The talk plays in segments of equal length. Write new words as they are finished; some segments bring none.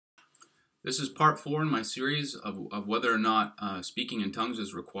This is part 4 in my series of whether or not speaking in tongues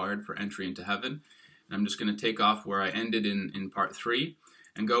is required for entry into heaven. And I'm just going to take off where I ended in part 3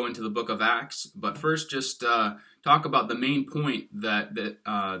 and go into the book of Acts. But first, just talk about the main point that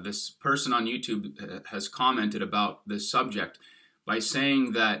this person on YouTube has commented about this subject by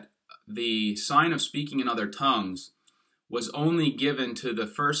saying that the sign of speaking in other tongues was only given to the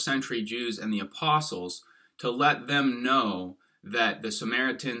first century Jews and the apostles to let them know that the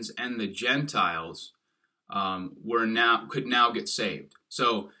Samaritans and the Gentiles could now get saved.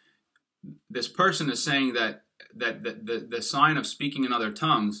 So this person is saying that the sign of speaking in other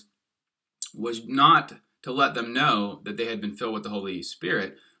tongues was not to let them know that they had been filled with the Holy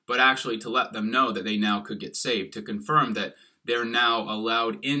Spirit, but actually to let them know that they now could get saved, to confirm that they're now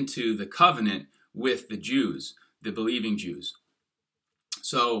allowed into the covenant with the Jews, the believing Jews.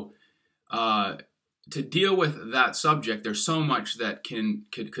 So to deal with that subject, there's so much that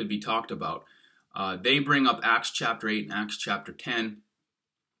could be talked about. They bring up Acts chapter 8 and Acts chapter 10,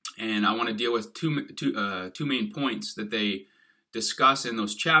 and I want to deal with two main points that they discuss in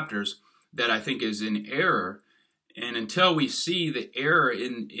those chapters that I think is in error. And until we see the error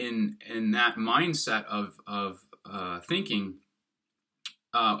in that mindset of thinking,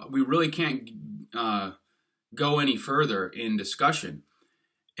 we really can't go any further in discussion.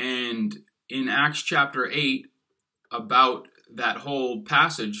 And in Acts chapter 8, about that whole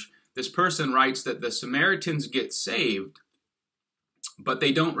passage, this person writes that the Samaritans get saved, but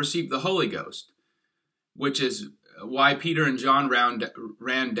they don't receive the Holy Ghost, which is why Peter and John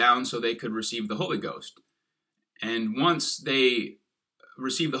ran down so they could receive the Holy Ghost. And once they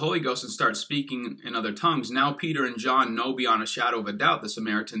receive the Holy Ghost and start speaking in other tongues, now Peter and John know beyond a shadow of a doubt the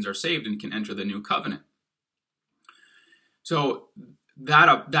Samaritans are saved and can enter the new covenant. So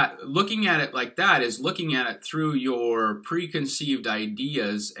that looking at it like that is looking at it through your preconceived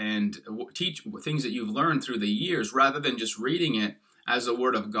ideas and things that you've learned through the years, rather than just reading it as the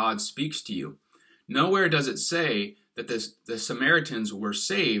Word of God speaks to you. Nowhere does it say that the Samaritans were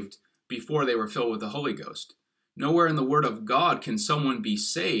saved before they were filled with the Holy Ghost. Nowhere in the Word of God can someone be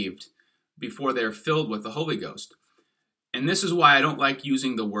saved before they're filled with the Holy Ghost. And this is why I don't like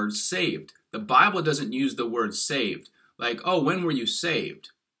using the word saved. The Bible doesn't use the word saved. Like, oh, when were you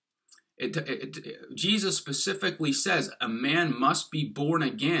saved? Jesus specifically says a man must be born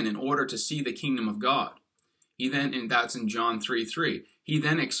again in order to see the kingdom of God. And that's in John 3:3. He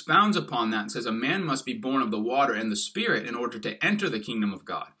then expounds upon that and says a man must be born of the water and the Spirit in order to enter the kingdom of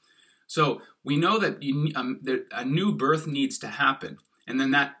God. So we know that a new birth needs to happen. And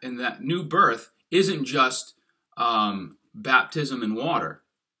then that new birth isn't just baptism in water,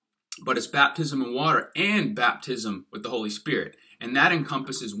 but it's baptism in water and baptism with the Holy Spirit. And that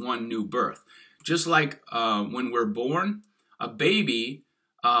encompasses one new birth. Just like when we're born, a baby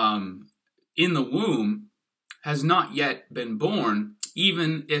in the womb has not yet been born,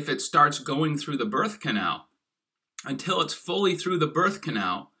 even if it starts going through the birth canal. Until it's fully through the birth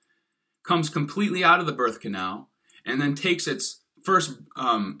canal, comes completely out of the birth canal, and then takes its first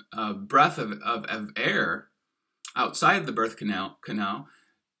breath of air outside of the birth canal,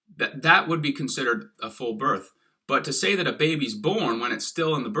 that would be considered a full birth. But to say that a baby's born when it's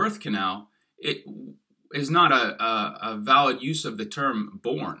still in the birth canal, it is not a valid use of the term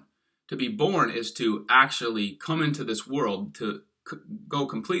born. To be born is to actually come into this world, to go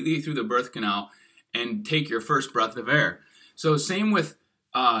completely through the birth canal and take your first breath of air. So same with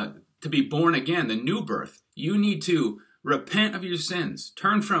to be born again, the new birth. You need to repent of your sins,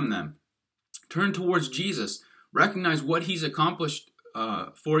 turn from them, turn towards Jesus, recognize what he's accomplished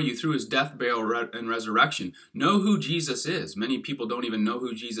for you through his death, burial, and resurrection. Know who Jesus is. Many people don't even know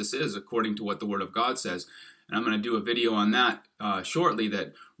who Jesus is according to what the Word of God says. And I'm going to do a video on that shortly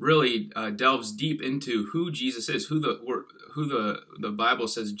that really delves deep into who Jesus is, who the Bible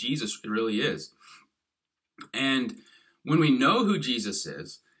says Jesus really is. And when we know who Jesus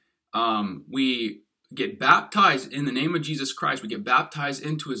is, we get baptized in the name of Jesus Christ. We get baptized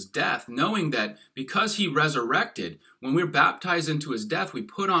into his death, knowing that because he resurrected, when we're baptized into his death, we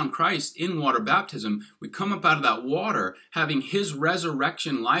put on Christ in water baptism. We come up out of that water having his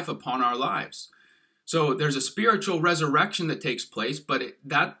resurrection life upon our lives. So there's a spiritual resurrection that takes place, but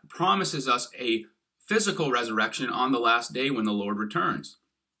that promises us a physical resurrection on the last day when the Lord returns.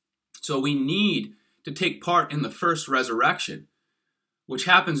 So we need to take part in the first resurrection, which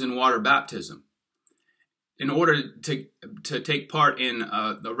happens in water baptism, in order to take part in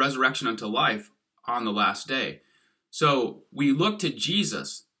the resurrection unto life on the last day. So we look to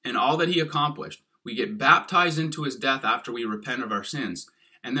Jesus and all that he accomplished. We get baptized into his death after we repent of our sins.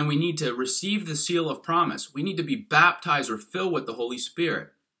 And then we need to receive the seal of promise. We need to be baptized or filled with the Holy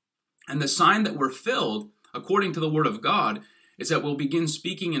Spirit. And the sign that we're filled, according to the word of God, is that we'll begin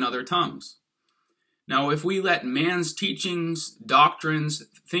speaking in other tongues. Now, if we let man's teachings, doctrines,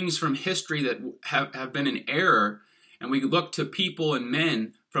 things from history that have been in error, and we look to people and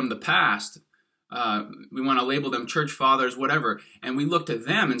men from the past, we want to label them church fathers, whatever, and we look to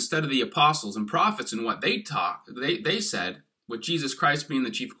them instead of the apostles and prophets and what they taught, they said, with Jesus Christ being the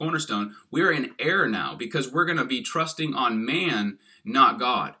chief cornerstone, we're in error now because we're going to be trusting on man, not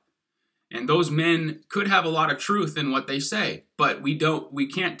God. And those men could have a lot of truth in what they say, but we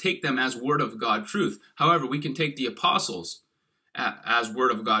can't take them as word of God truth. However, we can take the apostles as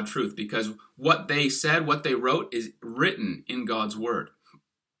word of God truth, because what they said, what they wrote, is written in God's word.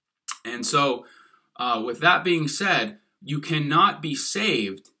 And so, with that being said, you cannot be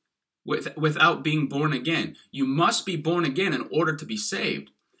saved without being born again. You must be born again in order to be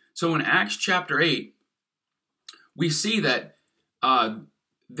saved. So in Acts chapter 8, we see that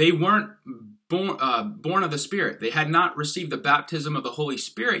they weren't born of the Spirit. They had not received the baptism of the Holy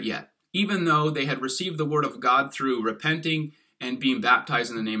Spirit yet, even though they had received the word of God through repenting and being baptized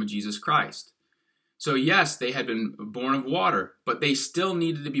in the name of Jesus Christ. So yes, they had been born of water, but they still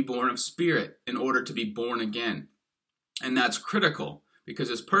needed to be born of Spirit in order to be born again. And that's critical, because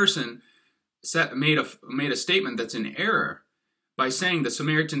this person made a statement that's in error by saying the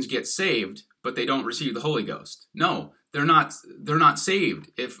Samaritans get saved, but they don't receive the Holy Ghost. No, they're not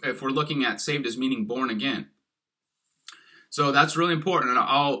saved if we're looking at saved as meaning born again. So that's really important, and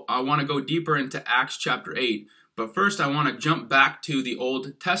I want to go deeper into Acts chapter 8. But first I want to jump back to the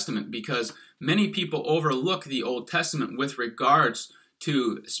Old Testament, because many people overlook the Old Testament with regards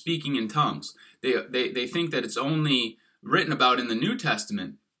to speaking in tongues. They think that it's only written about in the New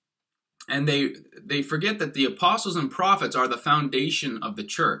Testament, and they forget that the apostles and prophets are the foundation of the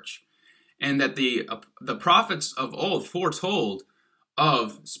church, and that the prophets of old foretold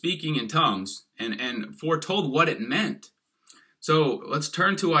of speaking in tongues and foretold what it meant. So let's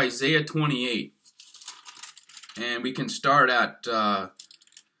turn to Isaiah 28, and we can start at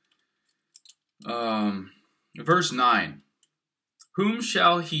verse 9. Whom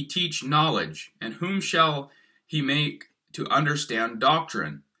shall he teach knowledge, and whom shall he make to understand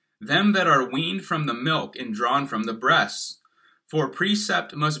doctrine? Them that are weaned from the milk and drawn from the breasts. For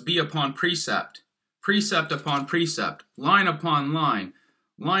precept must be upon precept, precept upon precept, line upon line,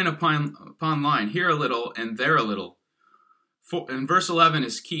 line upon line, here a little and there a little. And verse 11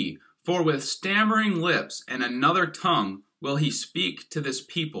 is key. For with stammering lips and another tongue will he speak to this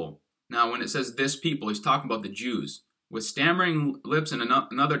people. Now, when it says this people, he's talking about the Jews. With stammering lips and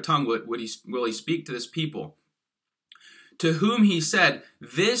another tongue will he speak to this people. To whom he said,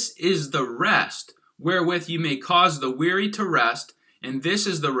 this is the rest wherewith you may cause the weary to rest, and this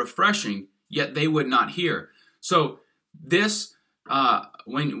is the refreshing, yet they would not hear. So this,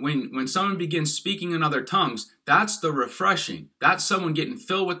 when someone begins speaking in other tongues, that's the refreshing. That's someone getting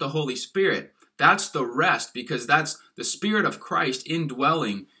filled with the Holy Spirit. That's the rest, because that's the Spirit of Christ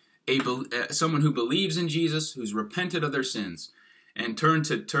indwelling someone who believes in Jesus, who's repented of their sins, and turn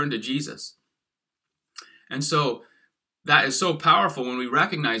to Jesus. And so that is so powerful when we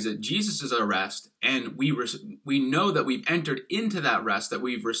recognize that Jesus is our rest, and we know that we've entered into that rest, that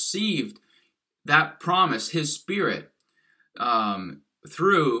we've received that promise, His Spirit,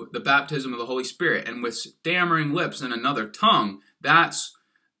 through the baptism of the Holy Spirit. And with stammering lips and another tongue, that's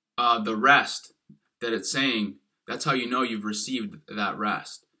the rest that it's saying. That's how you know you've received that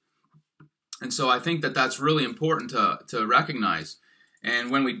rest. And so I think that that's really important to recognize. And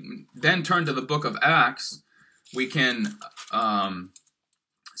when we then turn to the book of Acts, we can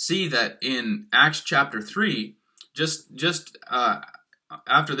see that in Acts chapter 3, just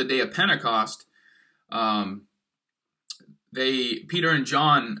after the day of Pentecost, Peter and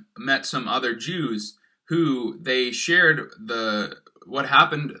John met some other Jews who they shared what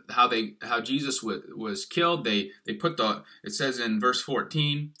happened, how Jesus was killed. They put it says in verse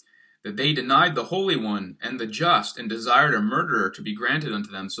 14 that they denied the Holy One and the just and desired a murderer to be granted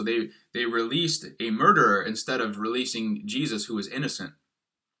unto them. So they released a murderer instead of releasing Jesus, who was innocent.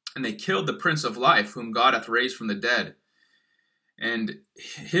 And they killed the Prince of Life, whom God hath raised from the dead. And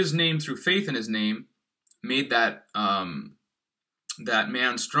his name, through faith in his name, made that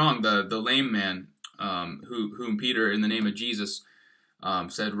man strong, the lame man, whom Peter, in the name of Jesus,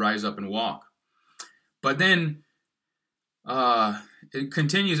 said, rise up and walk. But then it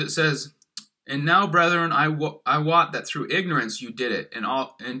continues, it says, and now, brethren, I wot that through ignorance you did it,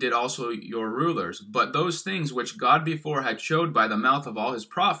 and did also your rulers. But those things which God before had showed by the mouth of all his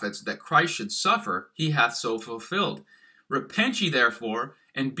prophets, that Christ should suffer, he hath so fulfilled. Repent ye therefore,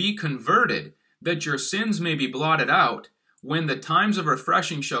 and be converted, that your sins may be blotted out, when the times of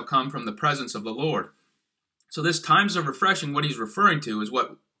refreshing shall come from the presence of the Lord. So this times of refreshing, what he's referring to is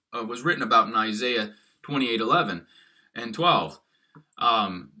what was written about in Isaiah 28:11 and 12.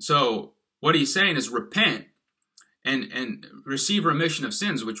 So what he's saying is repent and receive remission of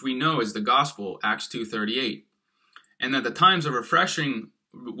sins, which we know is the gospel, Acts 2:38. And that the times of refreshing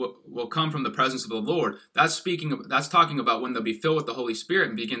will come from the presence of the Lord. That's talking about when they'll be filled with the Holy Spirit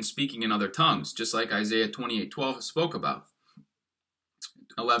and begin speaking in other tongues, just like Isaiah 28:12 spoke about.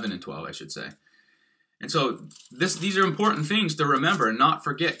 11 and 12, I should say. And so these are important things to remember and not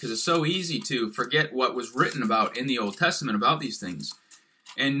forget, because it's so easy to forget what was written about in the Old Testament about these things.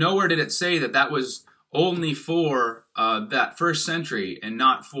 And nowhere did it say that that was only for that first century and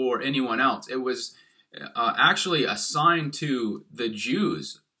not for anyone else. It was actually assigned to the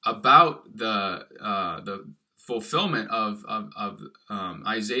Jews about the fulfillment of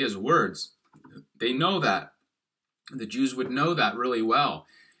Isaiah's words. They know that. The Jews would know that really well.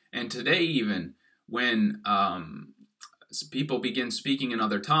 And today even, when people begin speaking in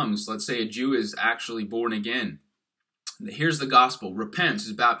other tongues, let's say a Jew is actually born again. Here's the gospel. Repents,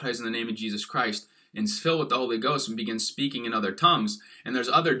 is baptized in the name of Jesus Christ, and is filled with the Holy Ghost and begins speaking in other tongues. And there's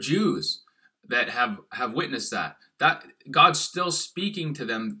other Jews that have witnessed that. That God's still speaking to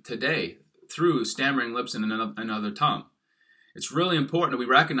them today through stammering lips in another tongue. It's really important that we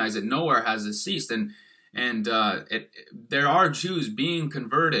recognize that nowhere has it ceased. And there are Jews being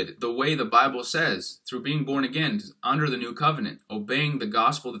converted the way the Bible says, through being born again under the new covenant, obeying the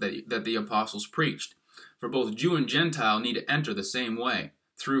gospel that the apostles preached. For both Jew and Gentile need to enter the same way,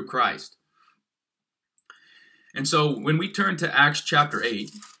 through Christ. And so when we turn to Acts chapter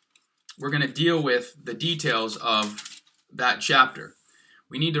 8, we're going to deal with the details of that chapter.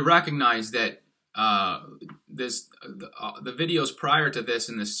 We need to recognize that the videos prior to this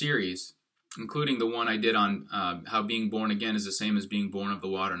in this series, including the one I did on how being born again is the same as being born of the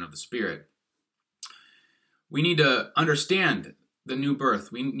water and of the Spirit. We need to understand the new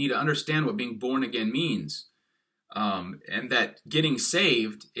birth. We need to understand what being born again means. And that getting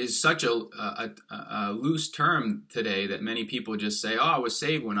saved is such a loose term today that many people just say, oh, I was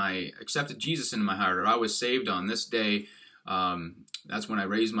saved when I accepted Jesus into my heart, or I was saved on this day. That's when I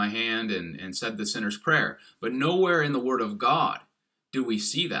raised my hand and said the sinner's prayer. But nowhere in the Word of God do we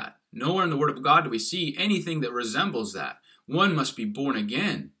see that. Nowhere in the Word of God do we see anything that resembles that. One must be born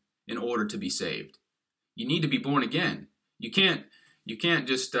again in order to be saved. You need to be born again. You can't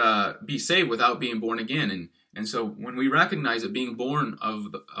just be saved without being born again. And so when we recognize that being born of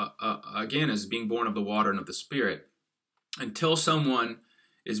again is being born of the water and of the Spirit, until someone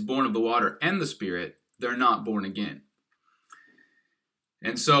is born of the water and the Spirit, they're not born again.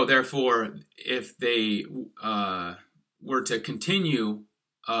 And so therefore, if they were to continue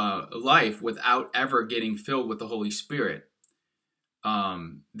life without ever getting filled with the Holy Spirit,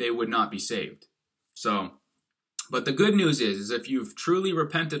 they would not be saved. But the good news is if you've truly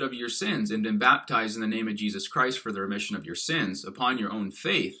repented of your sins and been baptized in the name of Jesus Christ for the remission of your sins upon your own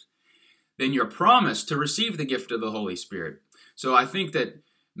faith, then you're promised to receive the gift of the Holy Spirit. So I think that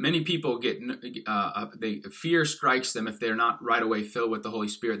many people fear strikes them if they're not right away filled with the Holy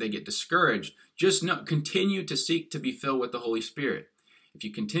Spirit. They get discouraged. Just continue to seek to be filled with the Holy Spirit. If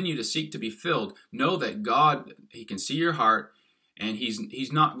you continue to seek to be filled, know that God, He can see your heart, and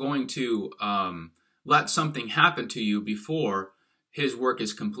He's not going to let something happen to you before His work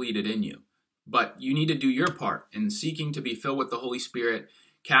is completed in you. But you need to do your part in seeking to be filled with the Holy Spirit,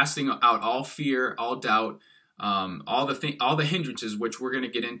 casting out all fear, all doubt, all the hindrances, which we're going to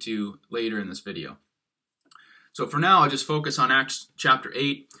get into later in this video. So for now, I'll just focus on Acts chapter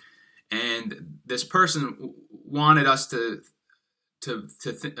 8. And this person wanted us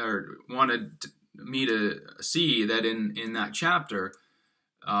wanted me to see that in that chapter,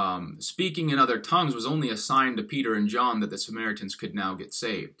 speaking in other tongues was only a sign to Peter and John that the Samaritans could now get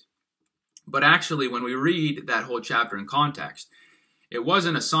saved. But actually, when we read that whole chapter in context, it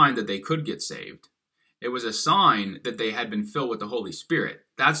wasn't a sign that they could get saved. It was a sign that they had been filled with the Holy Spirit.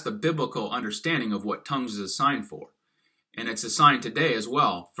 That's the biblical understanding of what tongues is a sign for. And it's a sign today as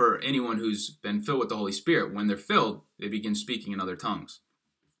well for anyone who's been filled with the Holy Spirit. When they're filled, they begin speaking in other tongues.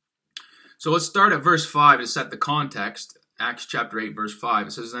 So let's start at verse 5 to set the context. Acts chapter 8, verse 5.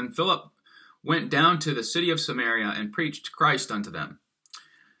 It says, Then Philip went down to the city of Samaria and preached Christ unto them.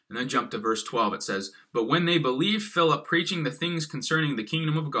 And then jump to verse 12. It says, But when they believed Philip preaching the things concerning the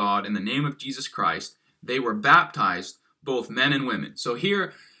kingdom of God in the name of Jesus Christ, they were baptized, both men and women. So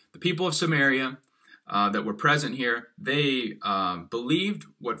here, the people of Samaria that were present here, they believed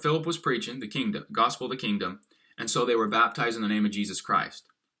what Philip was preaching, the kingdom, gospel of the kingdom, and so they were baptized in the name of Jesus Christ.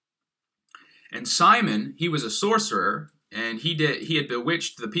 And Simon, he was a sorcerer, and he had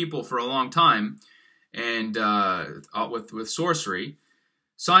bewitched the people for a long time, and with sorcery.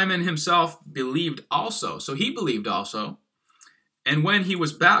 Simon himself believed also, so he believed also. And when he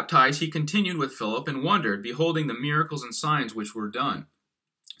was baptized, he continued with Philip and wondered, beholding the miracles and signs which were done.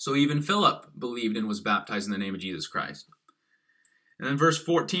 So even Philip believed and was baptized in the name of Jesus Christ. And then verse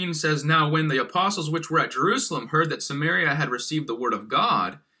 14 says, Now when the apostles which were at Jerusalem heard that Samaria had received the word of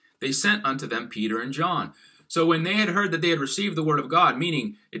God, they sent unto them Peter and John. So when they had heard that they had received the word of God,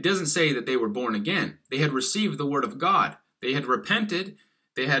 meaning it doesn't say that they were born again. They had received the word of God. They had repented.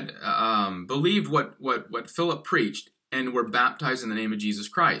 They had believed what Philip preached and were baptized in the name of Jesus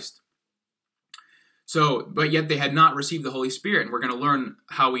Christ. So, but yet they had not received the Holy Spirit, and we're going to learn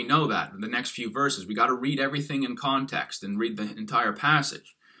how we know that in the next few verses. We got to read everything in context and read the entire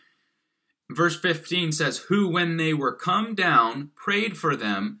passage. Verse 15 says, Who, when they were come down, prayed for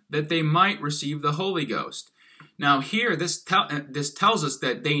them that they might receive the Holy Ghost. Now here, this tells us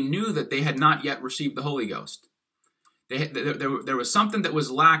that they knew that they had not yet received the Holy Ghost. There was something that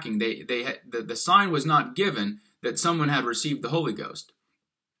was lacking. The sign was not given that someone had received the Holy Ghost.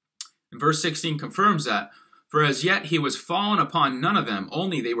 And verse 16 confirms that. For as yet he was fallen upon none of them,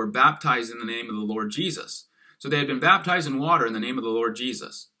 only they were baptized in the name of the Lord Jesus. So they had been baptized in water in the name of the Lord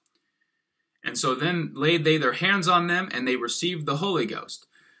Jesus. And so then laid they their hands on them, and they received the Holy Ghost.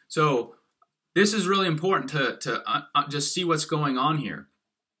 So this is really important to just see what's going on here.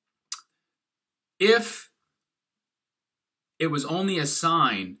 If it was only a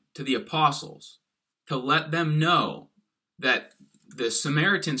sign to the apostles to let them know that the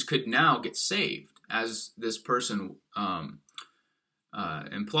Samaritans could now get saved, as this person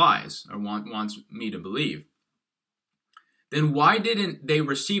implies or wants me to believe, then why didn't they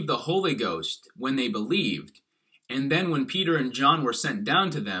receive the Holy Ghost when they believed? And then when Peter and John were sent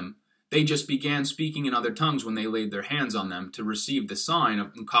down to them, they just began speaking in other tongues when they laid their hands on them to receive the sign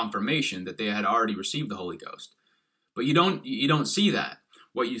of confirmation that they had already received the Holy Ghost. But you don't see that.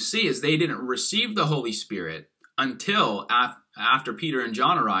 What you see is they didn't receive the Holy Spirit until after Peter and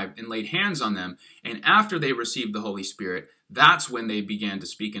John arrived and laid hands on them. And after they received the Holy Spirit, that's when they began to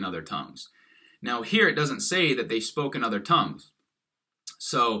speak in other tongues. Now here it doesn't say that they spoke in other tongues.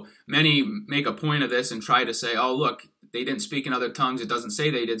 So many make a point of this and try to say, oh look, they didn't speak in other tongues. It doesn't say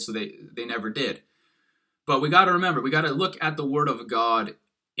they did, so they never did. But we got to remember, we got to look at the Word of God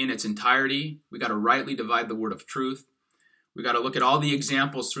in its entirety. We got to rightly divide the word of truth. We got to look at all the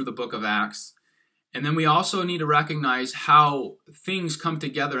examples through the book of Acts. And then we also need to recognize how things come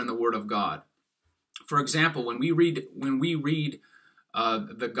together in the Word of God. For example, when we read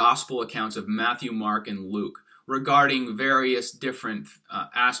the gospel accounts of Matthew, Mark, and Luke regarding various different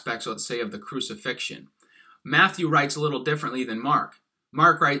aspects, let's say, of the crucifixion, Matthew writes a little differently than Mark.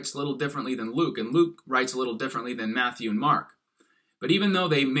 Mark writes a little differently than Luke, and Luke writes a little differently than Matthew and Mark. But even though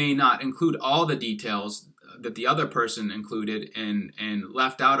they may not include all the details that the other person included and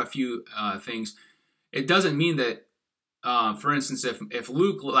left out a few things, it doesn't mean that, for instance, if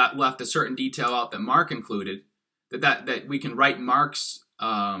Luke left a certain detail out that Mark included, that we can write Mark's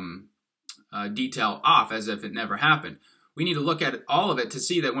detail off as if it never happened. We need to look at all of it to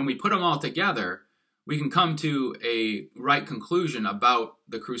see that when we put them all together, we can come to a right conclusion about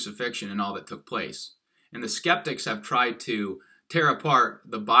the crucifixion and all that took place. And the skeptics have tried to tear apart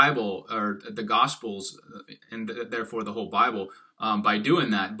the Bible or the Gospels and therefore the whole Bible by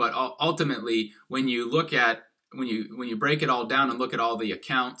doing that. But ultimately, when you break it all down and look at all the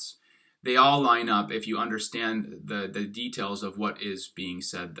accounts, they all line up if you understand the details of what is being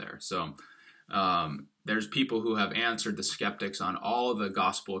said there. So there's people who have answered the skeptics on all the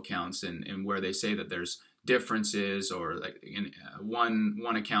gospel accounts and where they say that there's differences or like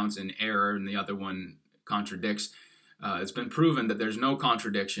one account's in error and the other one contradicts. It's been proven that there's no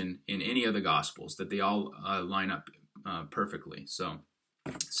contradiction in any of the Gospels, that they all line up perfectly. So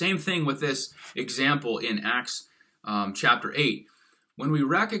same thing with this example in Acts chapter 8. When we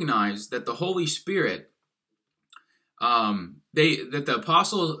recognize that the Holy Spirit, that the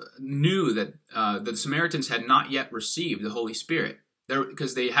apostles knew that the Samaritans had not yet received the Holy Spirit,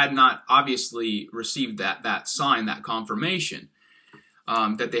 because they had not obviously received that sign, that confirmation,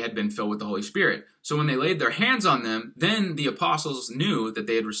 that they had been filled with the Holy Spirit. So when they laid their hands on them, then the apostles knew that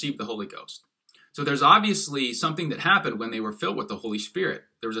they had received the Holy Ghost. So there's obviously something that happened when they were filled with the Holy Spirit.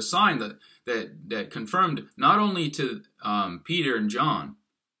 There was a sign that confirmed not only to Peter and John,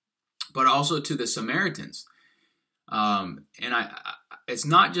 but also to the Samaritans. It's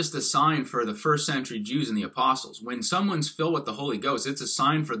not just a sign for the first century Jews and the apostles. When someone's filled with the Holy Ghost, it's a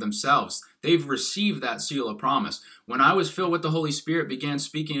sign for themselves. They've received that seal of promise. When I was filled with the Holy Spirit, began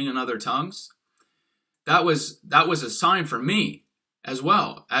speaking in other tongues, that was a sign for me as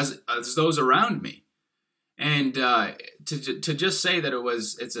well as those around me. And to just say that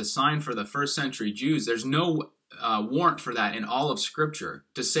it's a sign for the first century Jews, there's no warrant for that in all of Scripture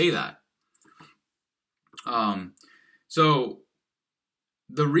to say that. So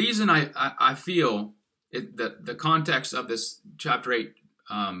the reason I feel that the context of this chapter 8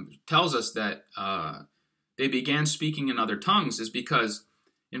 tells us that they began speaking in other tongues is because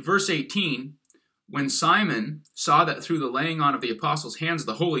in verse 18, when Simon saw that through the laying on of the apostles' hands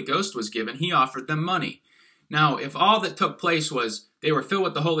the Holy Ghost was given, he offered them money. Now, if all that took place was they were filled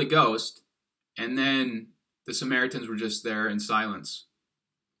with the Holy Ghost, and then the Samaritans were just there in silence,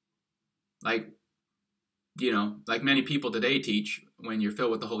 like many people today teach, when you're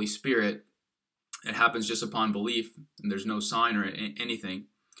filled with the Holy Spirit, it happens just upon belief, and there's no sign or anything.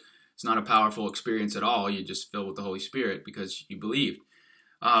 It's not a powerful experience at all. You just fill with the Holy Spirit because you believed.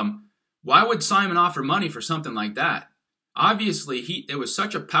 Why would Simon offer money for something like that? Obviously, it was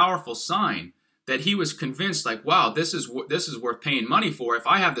such a powerful sign that he was convinced, like, wow, this is worth paying money for. If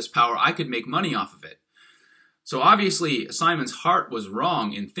I have this power, I could make money off of it. So obviously, Simon's heart was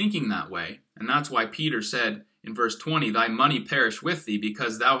wrong in thinking that way, and that's why Peter said in verse 20, "Thy money perish with thee,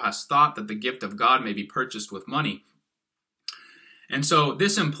 because thou hast thought that the gift of God may be purchased with money." And so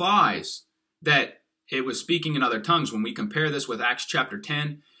this implies that it was speaking in other tongues. When we compare this with Acts chapter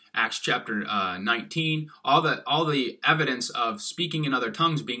 10, Acts chapter 19, all the evidence of speaking in other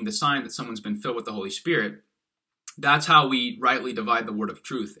tongues being the sign that someone's been filled with the Holy Spirit, that's how we rightly divide the word of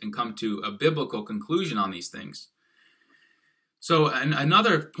truth and come to a biblical conclusion on these things. So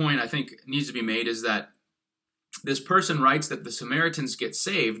another point I think needs to be made is that this person writes that the Samaritans get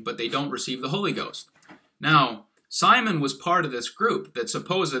saved, but they don't receive the Holy Ghost. Now, Simon was part of this group that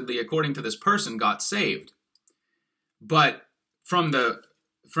supposedly, according to this person, got saved. But from the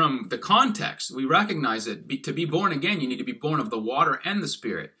context, we recognize that to be born again, you need to be born of the water and the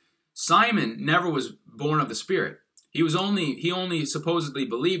Spirit. Simon never was born of the Spirit. He only supposedly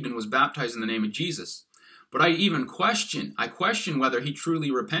believed and was baptized in the name of Jesus. But I question whether he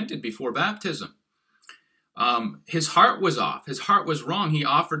truly repented before baptism. His heart was off. His heart was wrong. He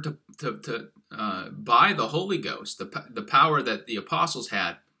offered to buy the Holy Ghost, the power that the apostles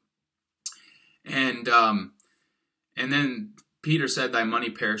had, and then Peter said, "Thy money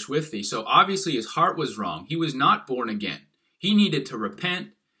perish with thee." So obviously his heart was wrong. He was not born again. He needed to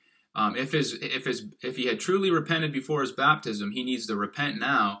repent. If he had truly repented before his baptism, he needs to repent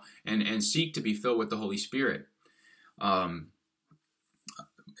now and seek to be filled with the Holy Spirit. At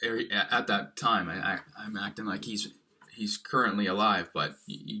that time, I'm acting like he's currently alive, but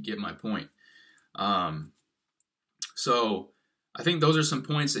you get my point. So I think those are some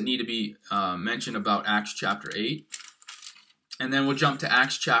points that need to be mentioned about Acts chapter 8. And then we'll jump to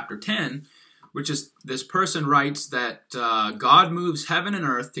Acts chapter 10, which is this person writes that God moves heaven and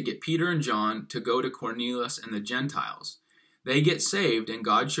earth to get Peter and John to go to Cornelius and the Gentiles. They get saved, and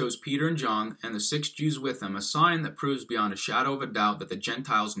God shows Peter and John and the 6 Jews with them a sign that proves beyond a shadow of a doubt that the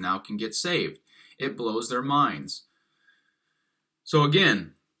Gentiles now can get saved. It blows their minds. So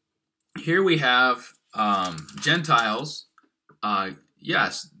again, here we have Gentiles.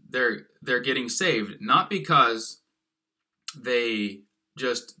 Yes, they're getting saved, not because they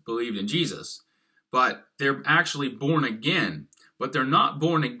just believed in Jesus, but they're actually born again. But they're not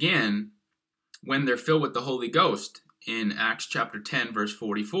born again when they're filled with the Holy Ghost in Acts chapter 10, verse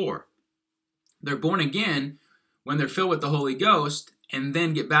 44. They're born again when they're filled with the Holy Ghost and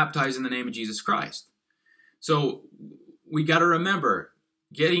then get baptized in the name of Jesus Christ. So we got to remember,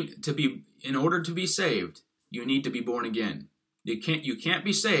 in order to be saved, you need to be born again. You can't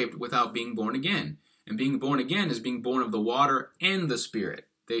be saved without being born again. And being born again is being born of the water and the Spirit.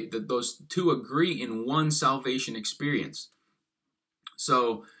 Those two agree in one salvation experience.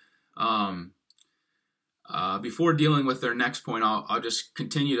 So, before dealing with their next point, I'll just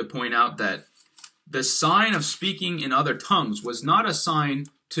continue to point out that the sign of speaking in other tongues was not a sign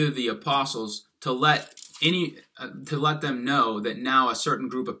to the apostles to let them know that now a certain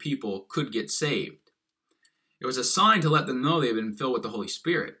group of people could get saved. It was a sign to let them know they've been filled with the Holy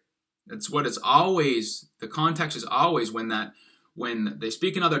Spirit. That's what it's always. The context is always when they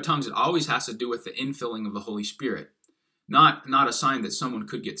speak in other tongues, it always has to do with the infilling of the Holy Spirit, not a sign that someone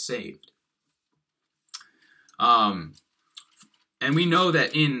could get saved. And we know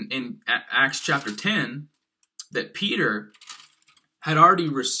that in Acts chapter 10, that Peter had already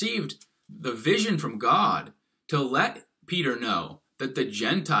received the vision from God to let Peter know that the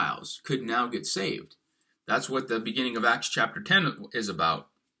Gentiles could now get saved. That's what the beginning of Acts chapter 10 is about.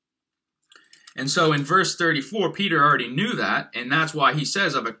 And so in verse 34, Peter already knew that, and that's why he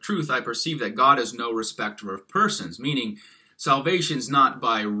says, of a truth I perceive that God is no respecter of persons, meaning salvation's not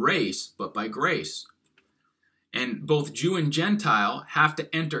by race, but by grace. And both Jew and Gentile have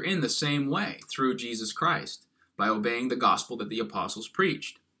to enter in the same way through Jesus Christ, by obeying the gospel that the apostles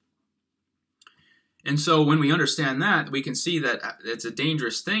preached. And so when we understand that, we can see that it's a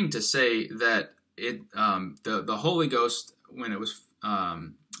dangerous thing to say that the Holy Ghost, when it was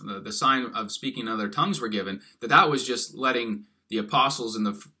the sign of speaking in other tongues were given, that was just letting the apostles and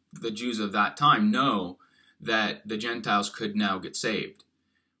the Jews of that time know that the Gentiles could now get saved.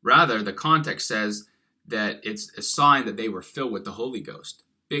 Rather, the context says that it's a sign that they were filled with the Holy Ghost.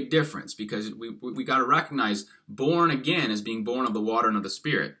 Big difference, because we got to recognize born again as being born of the water and of the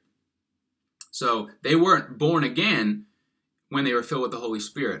Spirit. So they weren't born again when they were filled with the Holy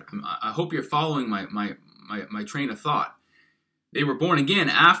Spirit. I hope you're following my train of thought. They were born again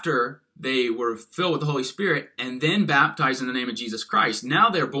after they were filled with the Holy Spirit and then baptized in the name of Jesus Christ. Now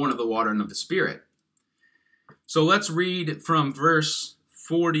they're born of the water and of the Spirit. So let's read from verse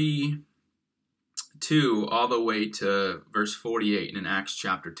 42 all the way to verse 48 in Acts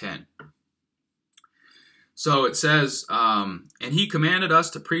chapter 10. So it says, and he commanded us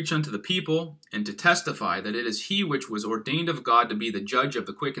to preach unto the people and to testify that it is he which was ordained of God to be the judge of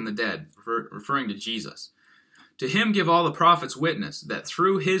the quick and the dead, referring to Jesus. To him give all the prophets witness, that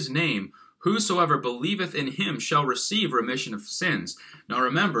through his name whosoever believeth in him shall receive remission of sins. Now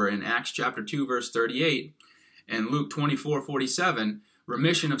remember, in Acts chapter 2, verse 38, and Luke 24:47,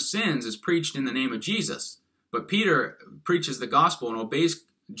 remission of sins is preached in the name of Jesus. But Peter preaches the gospel and obeys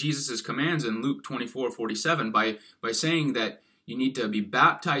Jesus' commands in Luke 24:47 by saying that you need to be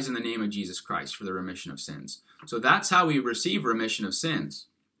baptized in the name of Jesus Christ for the remission of sins. So that's how we receive remission of sins.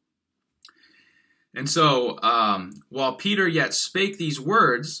 And so, while Peter yet spake these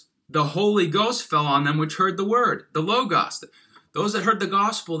words, the Holy Ghost fell on them which heard the word, the Logos. Those that heard the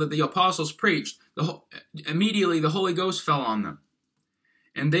gospel that the apostles preached, immediately the Holy Ghost fell on them.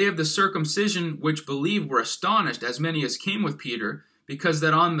 And they of the circumcision which believed were astonished, as many as came with Peter, because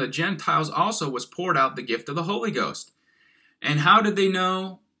that on the Gentiles also was poured out the gift of the Holy Ghost. And how did they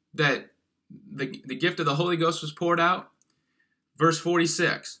know that the gift of the Holy Ghost was poured out? Verse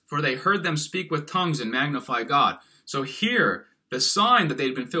 46, for they heard them speak with tongues and magnify God. So here, the sign that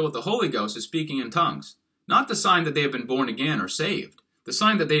they'd been filled with the Holy Ghost is speaking in tongues. Not the sign that they have been born again or saved. The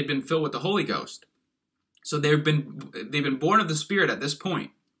sign that they had been filled with the Holy Ghost. So they've been born of the Spirit at this point.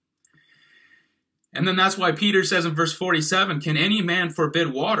 And then that's why Peter says in verse 47, can any man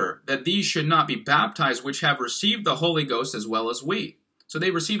forbid water, that these should not be baptized, which have received the Holy Ghost as well as we? So they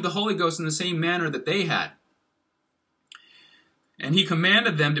received the Holy Ghost in the same manner that they had. And he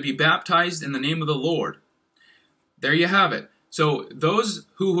commanded them to be baptized in the name of the Lord. There you have it. So those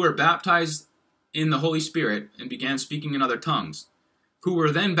who were baptized in the Holy Spirit and began speaking in other tongues, who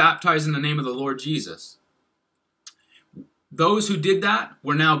were then baptized in the name of the Lord Jesus, those who did that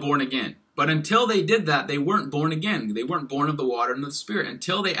were now born again. But until they did that, they weren't born again. They weren't born of the water and of the Spirit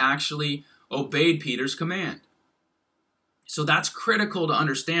until they actually obeyed Peter's command. So that's critical to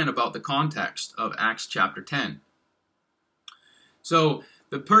understand about the context of Acts chapter 10. So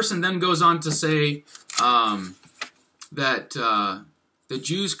the person then goes on to say that the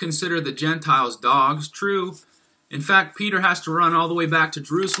Jews consider the Gentiles dogs. True. In fact, Peter has to run all the way back to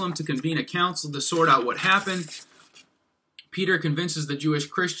Jerusalem to convene a council to sort out what happened. Peter convinces the Jewish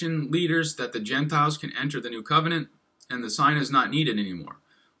Christian leaders that the Gentiles can enter the new covenant and the sign is not needed anymore.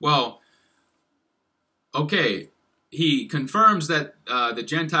 Well, okay, he confirms that the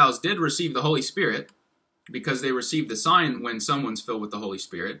Gentiles did receive the Holy Spirit, because they received the sign when someone's filled with the Holy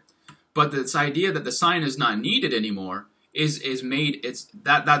Spirit. But this idea that the sign is not needed anymore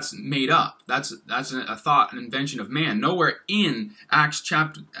that's made up. That's a thought, an invention of man. Nowhere in Acts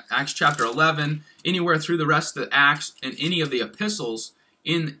chapter 11, anywhere through the rest of the Acts and any of the epistles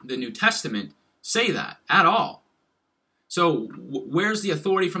in the New Testament say that at all. So where's the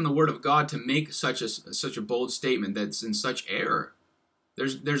authority from the Word of God to make such a bold statement that's in such error?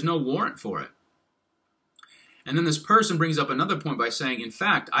 There's no warrant for it. And then this person brings up another point by saying, in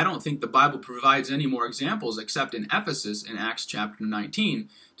fact, I don't think the Bible provides any more examples except in Ephesus in Acts chapter 19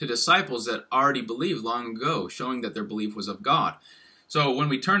 to disciples that already believed long ago, showing that their belief was of God. So when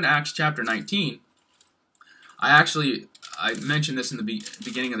we turn to Acts chapter 19, I mentioned this in the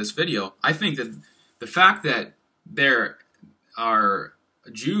beginning of this video. I think that the fact that there are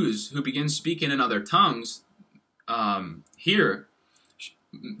Jews who begin speaking in other tongues here,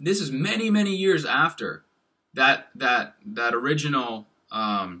 this is many, many years after that original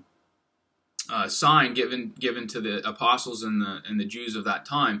sign given to the apostles and the Jews of that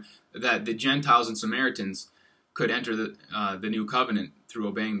time, that the Gentiles and Samaritans could enter the new covenant through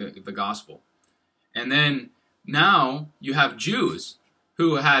obeying the gospel. And then now you have Jews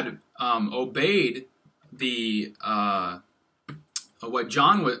who had obeyed the what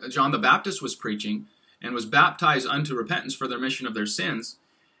John the Baptist was preaching and was baptized unto repentance for the remission of their sins,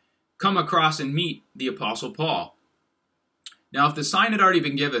 come across and meet the Apostle Paul. Now, if the sign had already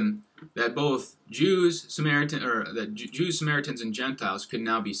been given that both Jews, Samaritans, and Gentiles could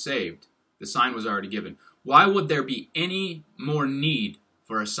now be saved, the sign was already given. Why would there be any more need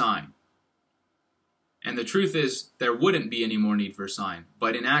for a sign? And the truth is, there wouldn't be any more need for a sign.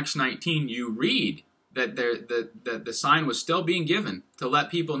 But in Acts 19, you read that the sign was still being given to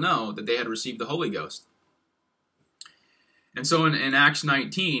let people know that they had received the Holy Ghost. And so in Acts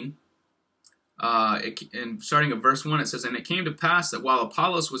 19, and starting at verse 1, it says, "And it came to pass that while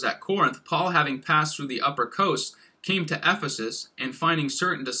Apollos was at Corinth, Paul, having passed through the upper coast, came to Ephesus, and finding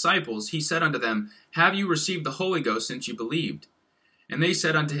certain disciples, he said unto them, Have you received the Holy Ghost since you believed? And they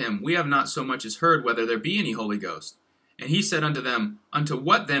said unto him, We have not so much as heard whether there be any Holy Ghost. And he said unto them, Unto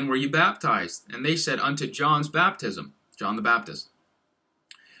what then were you baptized? And they said, Unto John's baptism," John the Baptist.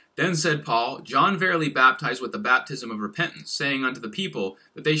 "Then said Paul, John verily baptized with the baptism of repentance, saying unto the people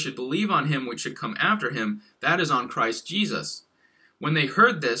that they should believe on him which should come after him, that is on Christ Jesus. When they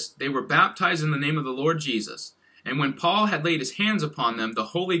heard this, they were baptized in the name of the Lord Jesus. And when Paul had laid his hands upon them, the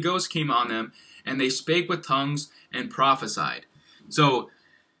Holy Ghost came on them, and they spake with tongues and prophesied." So,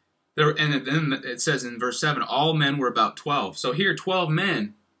 and then it says in verse 7, all men were about 12. So here 12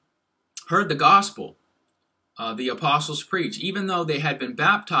 men heard the gospel the apostles preach, even though they had been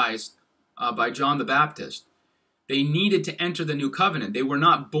baptized by John the Baptist. They needed to enter the new covenant. They were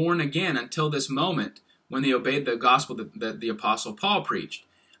not born again until this moment when they obeyed the gospel that the apostle Paul preached.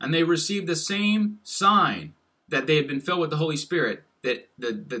 And they received the same sign that they had been filled with the Holy Spirit that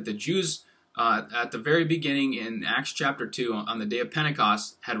the Jews at the very beginning in Acts chapter 2 on the day of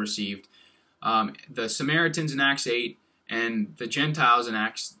Pentecost had received, the Samaritans in Acts 8, and the Gentiles in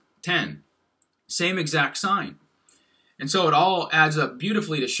Acts 10. Same exact sign. And so it all adds up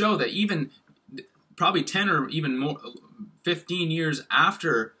beautifully to show that even probably 10 or even more, 15 years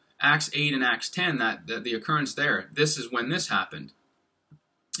after Acts 8 and Acts 10, that the occurrence there, this is when this happened.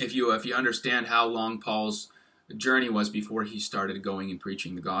 If you understand how long Paul's journey was before he started going and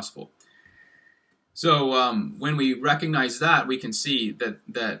preaching the gospel. So when we recognize that, we can see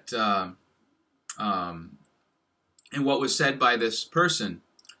that in what was said by this person,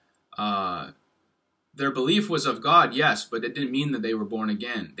 their belief was of God, yes, but it didn't mean that they were born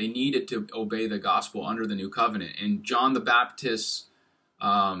again. They needed to obey the gospel under the new covenant. And John the Baptist's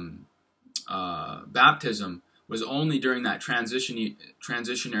baptism was only during that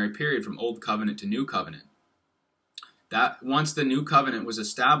transitionary period from Old Covenant to New Covenant. That once the New Covenant was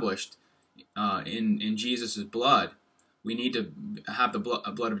established in Jesus' blood, we need to have the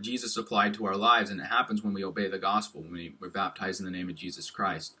blood of Jesus applied to our lives, and it happens when we obey the gospel, when we're baptized in the name of Jesus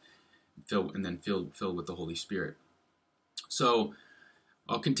Christ, and then filled with the Holy Spirit. So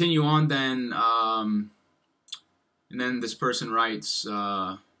I'll continue on then, and then this person writes,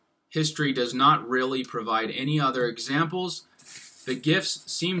 history does not really provide any other examples. The gifts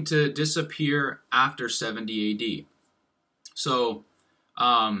seem to disappear after 70 AD. So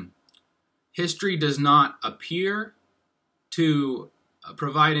history does not appear to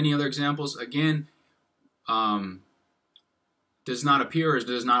provide any other examples. Again, does not appear or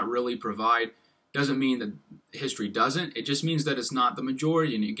does not really provide doesn't mean that history doesn't. It just means that it's not the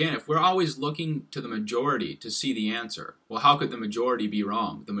majority. And again, if we're always looking to the majority to see the answer, well, how could the majority be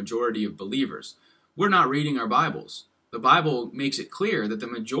wrong? The majority of believers. We're not reading our Bibles. The Bible makes it clear that the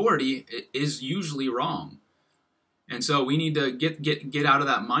majority is usually wrong. And so we need to get out of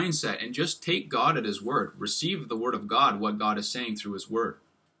that mindset and just take God at His word. Receive the word of God, what God is saying through His word.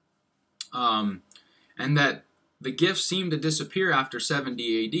 And that the gifts seem to disappear after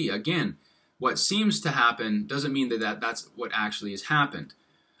 70 AD. Again, what seems to happen doesn't mean that's what actually has happened.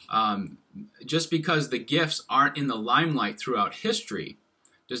 Just because the gifts aren't in the limelight throughout history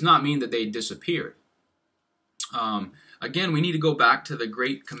does not mean that they disappeared. Again, we need to go back to the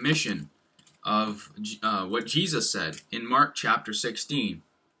Great Commission of what Jesus said in Mark chapter 16.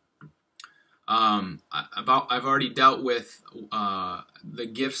 I've already dealt with the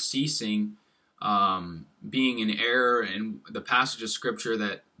gifts ceasing, being in error, and the passage of Scripture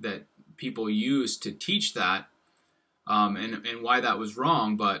that people use to teach that, and why that was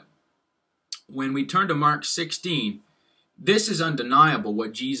wrong. But when we turn to Mark 16, this is undeniable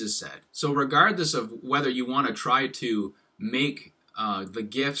what Jesus said. So regardless of whether you want to try to make the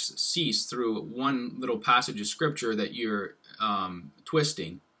gifts cease through one little passage of scripture that you're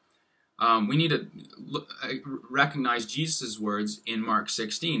twisting. We need to recognize Jesus' words in Mark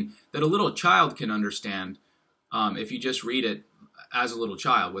 16 that a little child can understand if you just read it as a little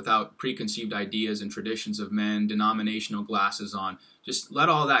child without preconceived ideas and traditions of men, denominational glasses on. Just let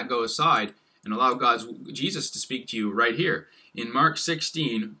all that go aside and allow Jesus to speak to you right here. In Mark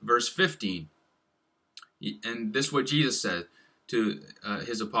 16, verse 15, and this is what Jesus said to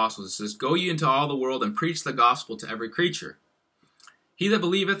his apostles. It says, "Go ye into all the world and preach the gospel to every creature. He that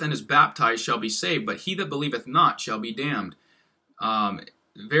believeth and is baptized shall be saved, but he that believeth not shall be damned."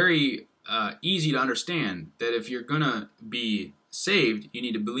 Very easy to understand that if you're going to be saved, you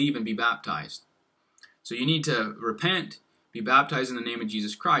need to believe and be baptized. So you need to repent, be baptized in the name of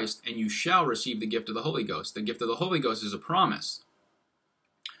Jesus Christ, and you shall receive the gift of the Holy Ghost. The gift of the Holy Ghost is a promise.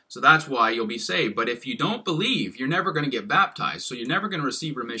 So that's why you'll be saved. But if you don't believe, you're never going to get baptized. So you're never going to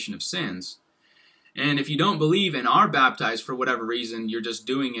receive remission of sins. And if you don't believe and are baptized for whatever reason, you're just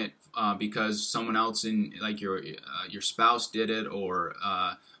doing it because someone else, like your spouse did it, or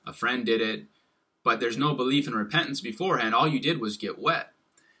a friend did it, but there's no belief and repentance beforehand. All you did was get wet.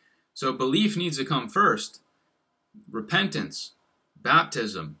 So belief needs to come first. Repentance,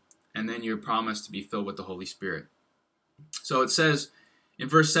 baptism, and then you're promised to be filled with the Holy Spirit. So it says in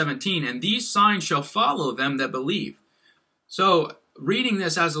verse 17, "And these signs shall follow them that believe." So reading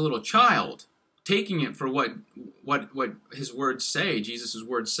this as a little child, taking it for what his words say, Jesus'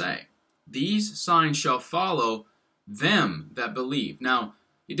 words say, "These signs shall follow them that believe." Now,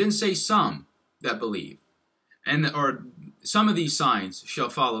 he didn't say some that believe, or some of these signs shall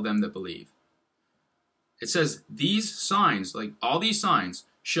follow them that believe. It says these signs, like all these signs,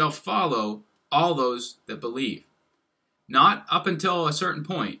 shall follow all those that believe. Not up until a certain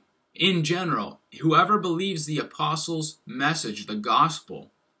point. In general, whoever believes the apostles' message, the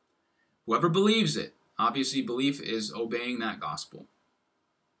gospel, whoever believes it, obviously belief is obeying that gospel,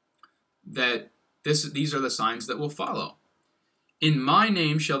 that these are the signs that will follow. "In my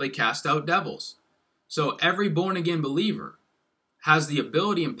name shall they cast out devils." So every born-again believer has the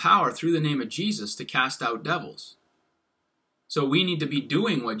ability and power through the name of Jesus to cast out devils. So we need to be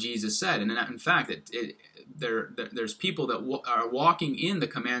doing what Jesus said. And in fact, there's people that are walking in the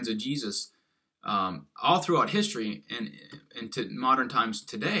commands of Jesus all throughout history and to modern times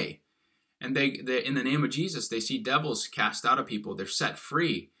today. And they in the name of Jesus, they see devils cast out of people. They're set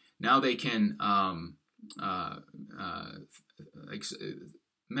free. Now they can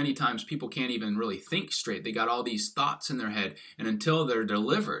many times people can't even really think straight. They got all these thoughts in their head, and until they're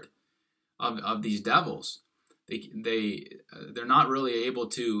delivered of these devils, they're not really able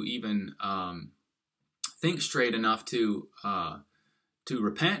to even think straight enough to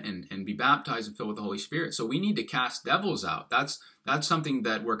repent and be baptized and filled with the Holy Spirit. So we need to cast devils out. That's something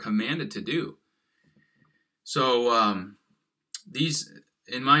that we're commanded to do. So these,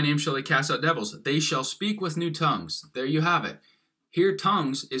 "In my name shall they cast out devils. They shall speak with new tongues." There you have it. Here,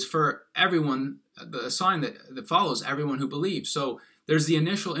 tongues is for everyone, the sign that follows everyone who believes. So there's the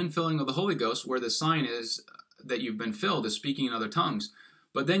initial infilling of the Holy Ghost, where the sign is that you've been filled, is speaking in other tongues.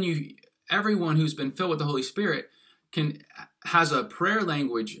 But then everyone who's been filled with the Holy Spirit has a prayer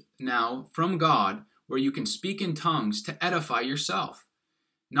language now from God, where you can speak in tongues to edify yourself.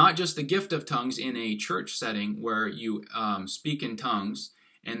 Not just the gift of tongues in a church setting where you speak in tongues,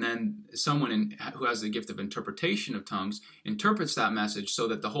 and then someone who has the gift of interpretation of tongues interprets that message so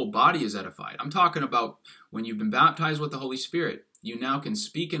that the whole body is edified. I'm talking about when you've been baptized with the Holy Spirit, you now can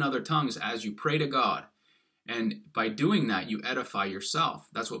speak in other tongues as you pray to God. And by doing that, you edify yourself.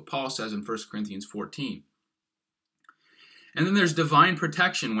 That's what Paul says in 1 Corinthians 14. And then there's divine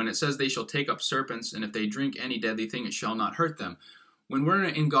protection when it says they shall take up serpents, and if they drink any deadly thing, it shall not hurt them. When we're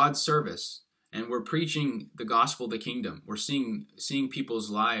in God's service, and we're preaching the gospel of the kingdom, we're seeing people's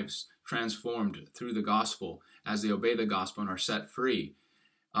lives transformed through the gospel as they obey the gospel and are set free.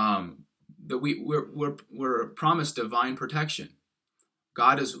 That we're promised divine protection.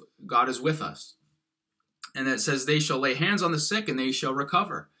 God is with us, and it says they shall lay hands on the sick and they shall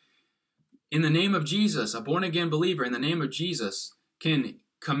recover. In the name of Jesus, a born again believer in the name of Jesus can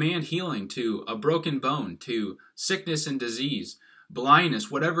command healing to a broken bone, to sickness and disease, blindness,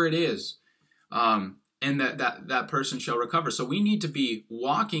 whatever it is. And that person shall recover. So we need to be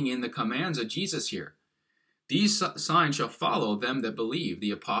walking in the commands of Jesus here. These signs shall follow them that believe,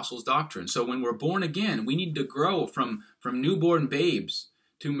 the apostles' doctrine. So when we're born again, we need to grow from newborn babes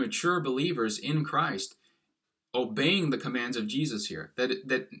to mature believers in Christ, obeying the commands of Jesus here.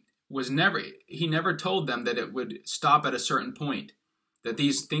 He never told them that it would stop at a certain point, that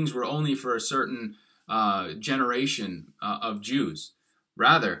these things were only for a certain generation of Jews.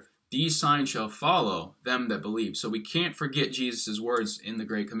 Rather, these signs shall follow them that believe. So we can't forget Jesus' words in the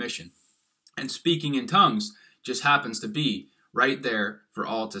Great Commission. And speaking in tongues just happens to be right there for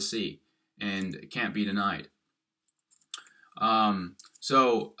all to see, and it can't be denied.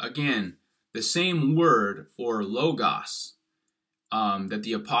 So again, the same word, or logos, that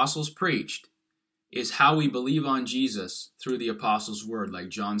the apostles preached is how we believe on Jesus through the apostles' word, like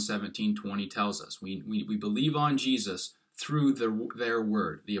John 17:20 tells us. We believe on Jesus through their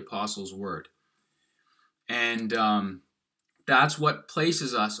word, the apostles' word. And that's what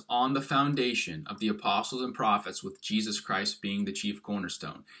places us on the foundation of the apostles and prophets, with Jesus Christ being the chief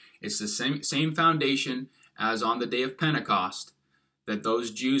cornerstone. It's the same foundation as on the day of Pentecost that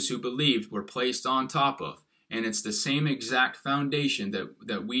those Jews who believed were placed on top of. And it's the same exact foundation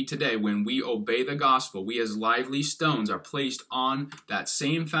that we today, when we obey the gospel, we as lively stones are placed on that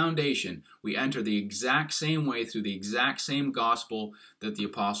same foundation. We enter the exact same way through the exact same gospel that the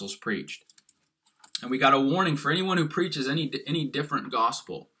apostles preached. And we got a warning for anyone who preaches any different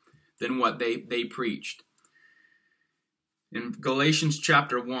gospel than what they preached. In Galatians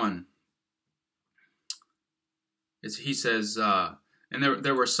chapter 1, he says, and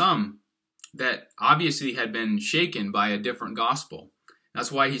there were some that obviously had been shaken by a different gospel.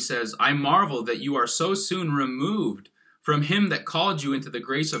 That's why he says, I marvel that you are so soon removed from him that called you into the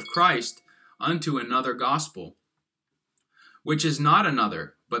grace of Christ unto another gospel, which is not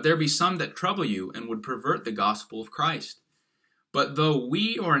another, but there be some that trouble you and would pervert the gospel of Christ. But though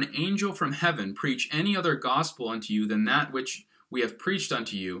we or an angel from heaven preach any other gospel unto you than that which we have preached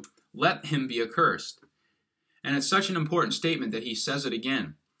unto you, let him be accursed. And it's such an important statement that he says it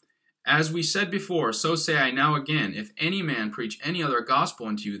again. As we said before, so say I now again, if any man preach any other gospel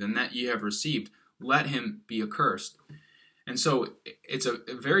unto you than that ye have received, let him be accursed. And so it's a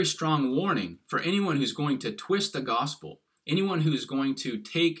very strong warning for anyone who's going to twist the gospel, anyone who's going to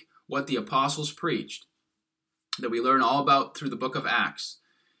take what the apostles preached, that we learn all about through the book of Acts,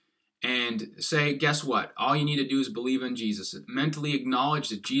 and say, guess what? All you need to do is believe in Jesus. Mentally acknowledge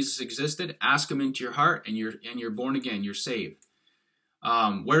that Jesus existed, ask him into your heart, and you're born again, you're saved.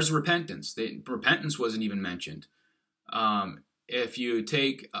 Where's repentance? Repentance wasn't even mentioned. If you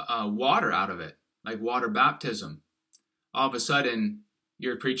take water out of it, like water baptism, all of a sudden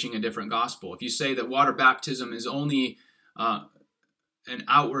you're preaching a different gospel. If you say that water baptism is only an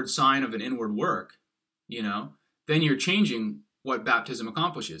outward sign of an inward work, then you're changing what baptism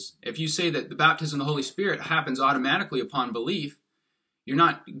accomplishes. If you say that the baptism of the Holy Spirit happens automatically upon belief, you're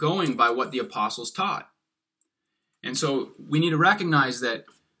not going by what the apostles taught. And so we need to recognize that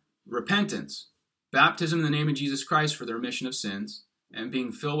repentance, baptism in the name of Jesus Christ for the remission of sins, and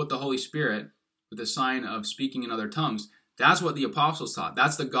being filled with the Holy Spirit with the sign of speaking in other tongues, that's what the apostles taught.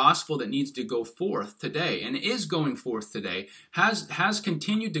 That's the gospel that needs to go forth today, and is going forth today, has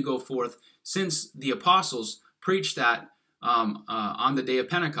continued to go forth since the apostles preached that on the day of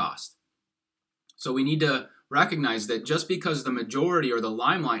Pentecost. So we need to recognize that just because the majority or the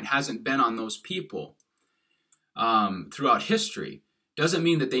limelight hasn't been on those people throughout history, doesn't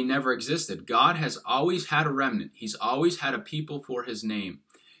mean that they never existed. God has always had a remnant. He's always had a people for his name.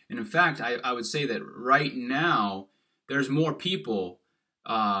 And in fact, I would say that right now, there's more people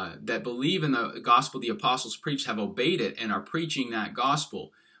that believe in the gospel the apostles preached, have obeyed it, and are preaching that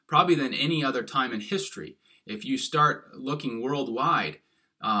gospel, probably than any other time in history. If you start looking worldwide,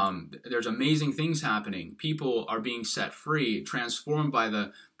 there's amazing things happening. People are being set free, transformed by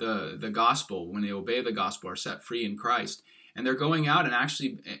the gospel. When they obey the gospel, are set free in Christ. And they're going out and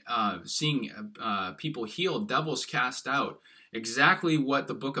actually seeing people healed, devils cast out. Exactly what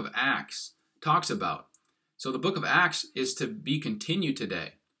the book of Acts talks about. So the book of Acts is to be continued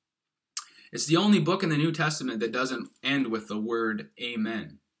today. It's the only book in the New Testament that doesn't end with the word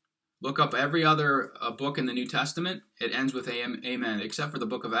amen. Look up every other book in the New Testament. It ends with amen, except for the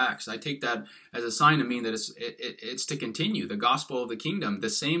book of Acts. I take that as a sign to mean that it's to continue. The gospel of the kingdom, the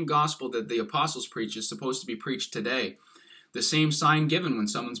same gospel that the apostles preach, is supposed to be preached today. The same sign given when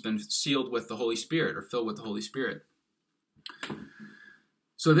someone's been sealed with the Holy Spirit or filled with the Holy Spirit.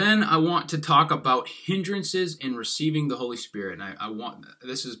 So then I want to talk about hindrances in receiving the Holy Spirit. And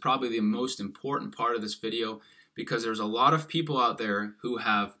this is probably the most important part of this video, because there's a lot of people out there who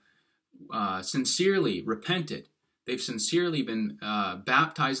have sincerely repented. They've sincerely been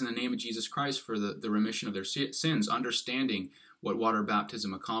baptized in the name of Jesus Christ for the remission of their sins, understanding what water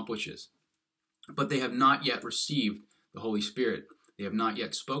baptism accomplishes. But they have not yet received the Holy Spirit. They have not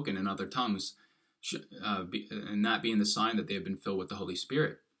yet spoken in other tongues, and that being the sign that they have been filled with the Holy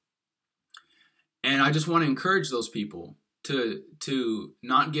Spirit. And I just want to encourage those people to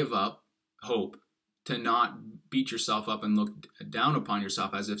not give up hope, to not beat yourself up and look down upon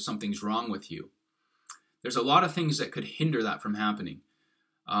yourself as if something's wrong with you. There's a lot of things that could hinder that from happening.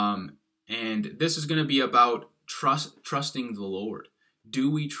 And this is going to be about trusting the Lord.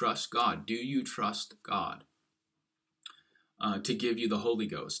 Do we trust God? Do you trust God to give you the Holy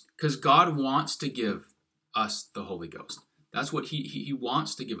Ghost? Because God wants to give us the Holy Ghost. That's what he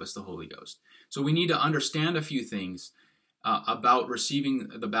wants to give us, the Holy Ghost. So we need to understand a few things about receiving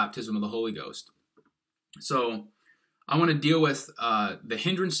the baptism of the Holy Ghost. So I want to deal with the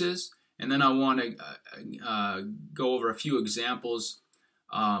hindrances, and then I want to go over a few examples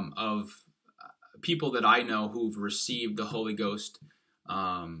of people that I know who've received the Holy Ghost,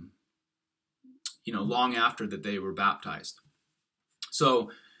 long after that they were baptized. So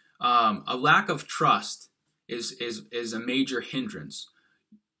a lack of trust is a major hindrance.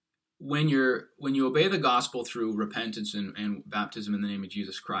 When you obey the gospel through repentance and baptism in the name of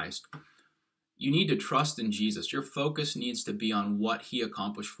Jesus Christ, you need to trust in Jesus. Your focus needs to be on what he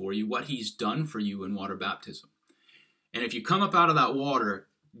accomplished for you, what he's done for you in water baptism. And if you come up out of that water,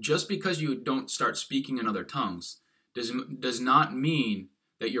 just because you don't start speaking in other tongues does not mean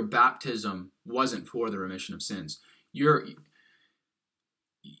that your baptism wasn't for the remission of sins. You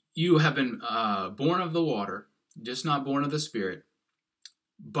have been born of the water, just not born of the Spirit,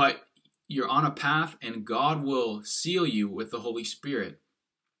 but you're on a path, and God will seal you with the Holy Spirit,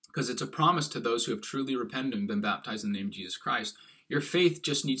 because it's a promise to those who have truly repented and been baptized in the name of Jesus Christ. Your faith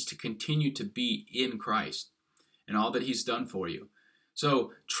just needs to continue to be in Christ and all that he's done for you.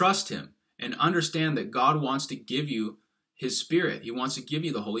 So trust him and understand that God wants to give you his Spirit. He wants to give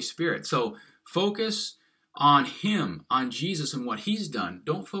you the Holy Spirit. So focus on him, on Jesus and what he's done.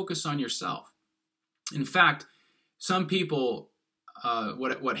 Don't focus on yourself. In fact, some people,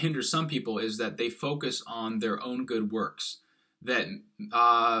 what hinders some people is that they focus on their own good works. That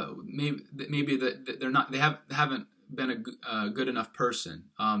maybe that they haven't been a good enough person.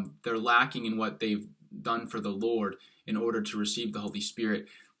 They're lacking in what they've done for the Lord in order to receive the Holy Spirit.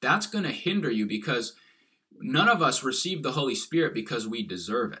 That's going to hinder you, because none of us receive the Holy Spirit because we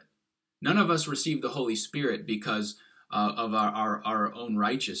deserve it. None of us receive the Holy Spirit because of our own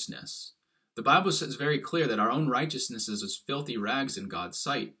righteousness. The Bible says very clear that our own righteousness is as filthy rags in God's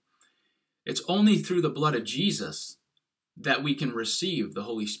sight. It's only through the blood of Jesus that we can receive the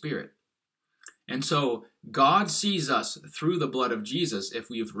Holy Spirit. And so God sees us through the blood of Jesus if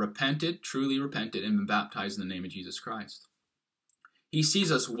we've repented, truly repented, and been baptized in the name of Jesus Christ. He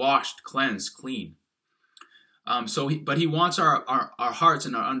sees us washed, cleansed, clean. But he wants our hearts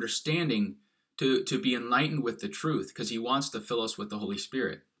and our understanding to be enlightened with the truth, because he wants to fill us with the Holy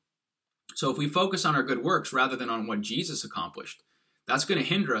Spirit. So if we focus on our good works rather than on what Jesus accomplished, that's going to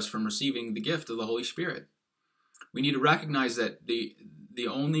hinder us from receiving the gift of the Holy Spirit. We need to recognize that the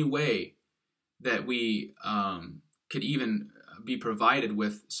only way that we could even be provided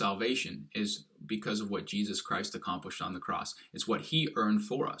with salvation is because of what Jesus Christ accomplished on the cross. It's what he earned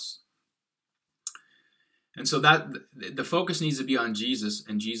for us. And so that the focus needs to be on Jesus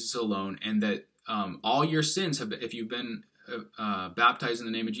and Jesus alone, and that all your sins have been, if you've been baptized in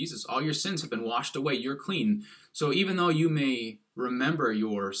the name of Jesus, all your sins have been washed away. You're clean. So even though you may remember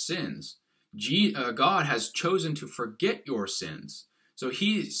your sins, God has chosen to forget your sins. So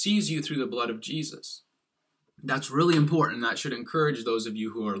he sees you through the blood of Jesus. That's really important. That should encourage those of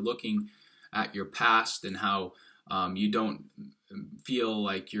you who are looking at your past and how you don't feel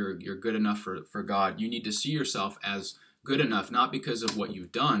like you're good enough for God. You need to see yourself as good enough, not because of what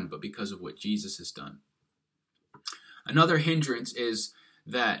you've done, but because of what Jesus has done. Another hindrance is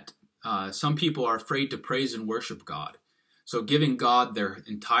that some people are afraid to praise and worship God. So giving God their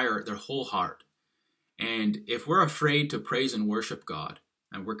whole heart. And if we're afraid to praise and worship God,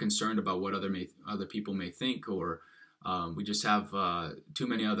 and we're concerned about what other people may think, or we just have too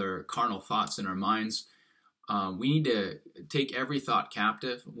many other carnal thoughts in our minds, we need to take every thought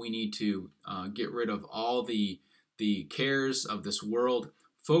captive. We need to get rid of all the cares of this world.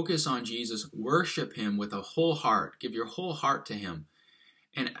 Focus on Jesus. Worship him with a whole heart. Give your whole heart to him.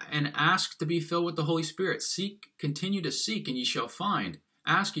 And ask to be filled with the Holy Spirit. Continue to seek, and ye shall find.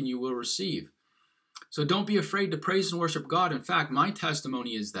 Ask, and you will receive. So don't be afraid to praise and worship God. In fact, my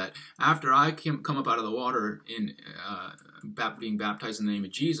testimony is that after I come up out of the water in being baptized in the name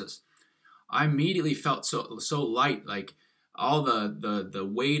of Jesus, I immediately felt so light, like all the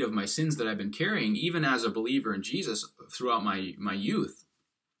weight of my sins that I've been carrying, even as a believer in Jesus throughout my youth,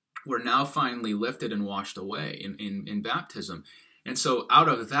 were now finally lifted and washed away in baptism. And so out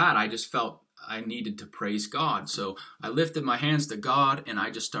of that, I just felt I needed to praise God. So I lifted my hands to God, and I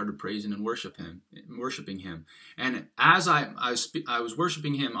just started praising and worshiping him. And as I was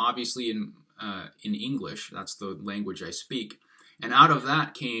worshiping him, obviously in in English. That's the language I speak. And out of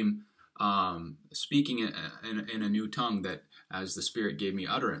that came speaking in a new tongue that as the Spirit gave me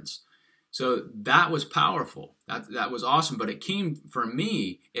utterance. So that was powerful. That was awesome. But it came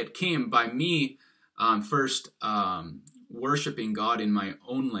by me first worshiping God in my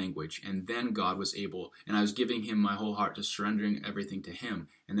own language, and then God was able, and I was giving him my whole heart, just surrendering everything to him,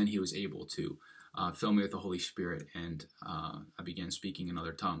 and then he was able to fill me with the Holy Spirit, and I began speaking in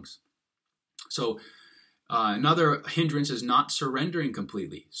other tongues. So another hindrance is not surrendering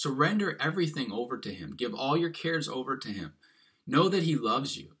completely. Surrender everything over to him. Give all your cares over to him. Know that he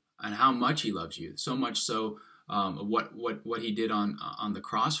loves you and how much he loves you, so much so what he did on the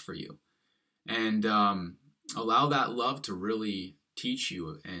cross for you. And allow that love to really teach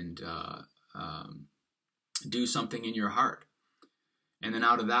you and do something in your heart. And then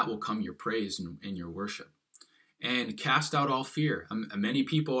out of that will come your praise and your worship. And cast out all fear. Many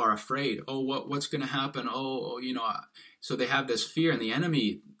people are afraid. Oh, what's going to happen? So they have this fear, and the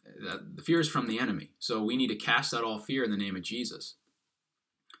enemy, the fear is from the enemy. So we need to cast out all fear in the name of Jesus.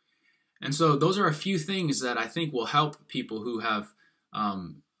 And so those are a few things that I think will help people who have,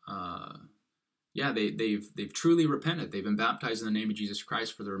 they've truly repented. They've been baptized in the name of Jesus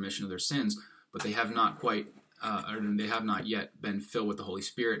Christ for the remission of their sins, but they have not yet been filled with the Holy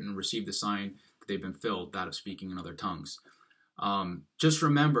Spirit and received the sign that they've been filled, that of speaking in other tongues. Just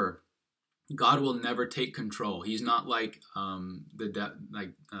remember, God will never take control. He's not like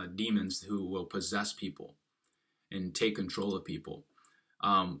demons who will possess people and take control of people.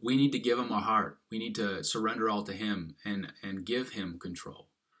 We need to give him our heart. We need to surrender all to him and give him control.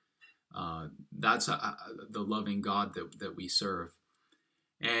 That's the loving God that we serve.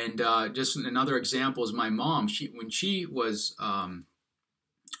 And just another example is my mom. When she was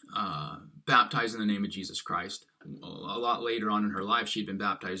baptized in the name of Jesus Christ, a lot later on in her life, she'd been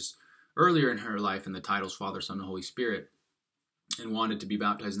baptized earlier in her life in the titles Father, Son, and Holy Spirit, and wanted to be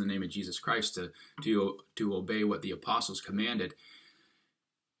baptized in the name of Jesus Christ to obey what the apostles commanded.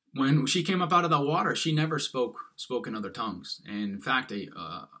 When she came up out of the water, she never spoke in other tongues. And in fact,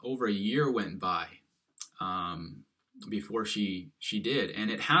 over a year went by before she did.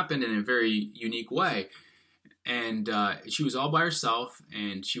 And it happened in a very unique way. And she was all by herself,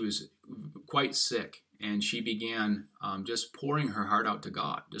 and she was quite sick. And she began just pouring her heart out to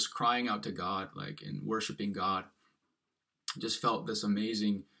God, just crying out to God, and worshiping God. Just felt this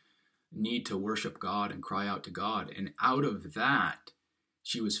amazing need to worship God and cry out to God. And out of that,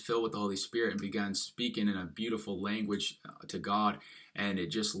 she was filled with the Holy Spirit and began speaking in a beautiful language to God, and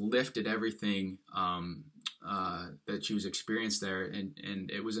it just lifted everything that she was experienced there, and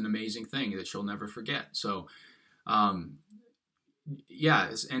it was an amazing thing that she'll never forget. So, and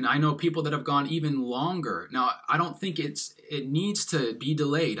I know people that have gone even longer. Now, I don't think it needs to be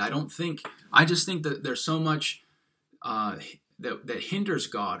delayed. I just think that there's so much that hinders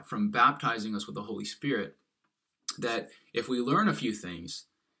God from baptizing us with the Holy Spirit, that if we learn a few things,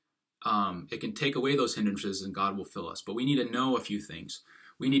 it can take away those hindrances and God will fill us. But we need to know a few things.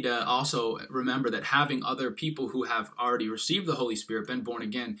 We need to also remember that having other people who have already received the Holy Spirit, been born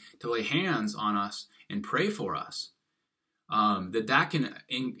again, to lay hands on us and pray for us, that can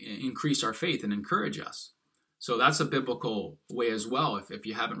increase our faith and encourage us. So that's a biblical way as well. If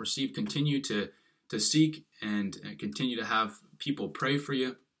you haven't received, continue to seek and continue to have people pray for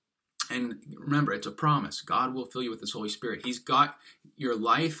you. And remember, it's a promise. God will fill you with His Holy Spirit. Your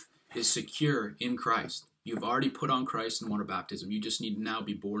life is secure in Christ. You've already put on Christ in water baptism. You just need to now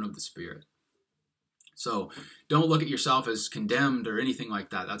be born of the Spirit. So don't look at yourself as condemned or anything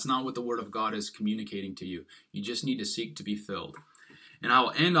like that. That's not what the Word of God is communicating to you. You just need to seek to be filled. And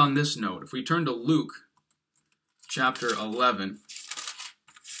I'll end on this note. If we turn to Luke chapter 11,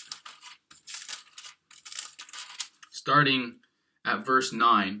 starting at verse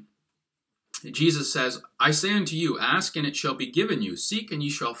 9, Jesus says, I say unto you, ask and it shall be given you, seek and ye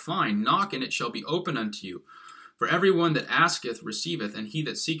shall find, knock and it shall be opened unto you. For every one that asketh receiveth, and he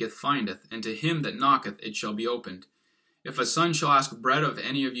that seeketh findeth, and to him that knocketh it shall be opened. If a son shall ask bread of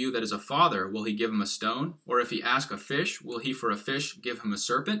any of you that is a father, will he give him a stone? Or if he ask a fish, will he for a fish give him a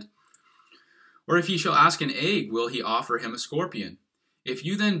serpent? Or if he shall ask an egg, will he offer him a scorpion? If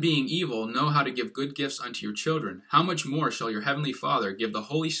you then, being evil, know how to give good gifts unto your children, how much more shall your heavenly Father give the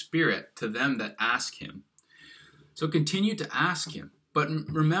Holy Spirit to them that ask Him? So continue to ask Him. But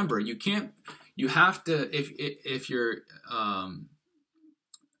remember, if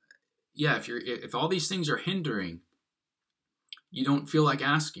all these things are hindering, you don't feel like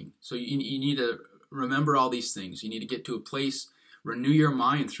asking. So you need to remember all these things. You need to get to a place, renew your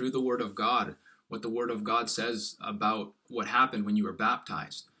mind through the Word of God, what the Word of God says about what happened when you were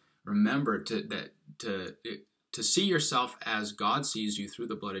baptized. remember to see yourself as God sees you through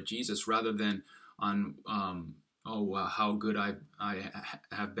the blood of Jesus, rather than on how good I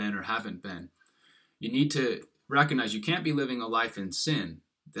have been or haven't been. You need to recognize you can't be living a life in sin.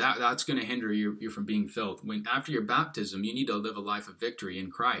 That's going to hinder you from being filled. After your baptism, you need to live a life of victory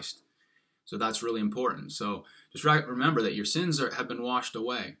in Christ. So that's really important. So just remember that your sins have been washed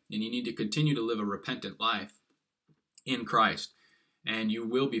away, and you need to continue to live a repentant life in Christ, and you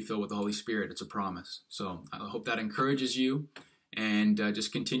will be filled with the Holy Spirit. It's a promise. So I hope that encourages you, and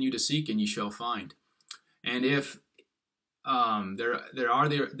just continue to seek, and you shall find. And if there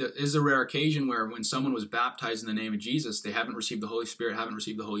is a rare occasion where when someone was baptized in the name of Jesus, they haven't received the Holy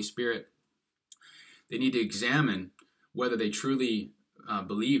Spirit, they need to examine whether they truly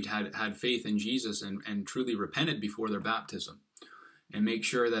believed, had faith in Jesus, and truly repented before their baptism, and make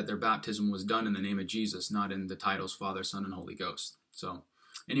sure that their baptism was done in the name of Jesus, not in the titles Father, Son, and Holy Ghost. So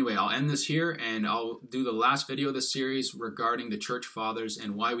anyway, I'll end this here, and I'll do the last video of this series regarding the church fathers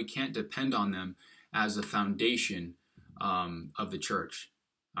and why we can't depend on them as the foundation of the church.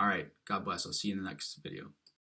 All right, God bless. I'll see you in the next video.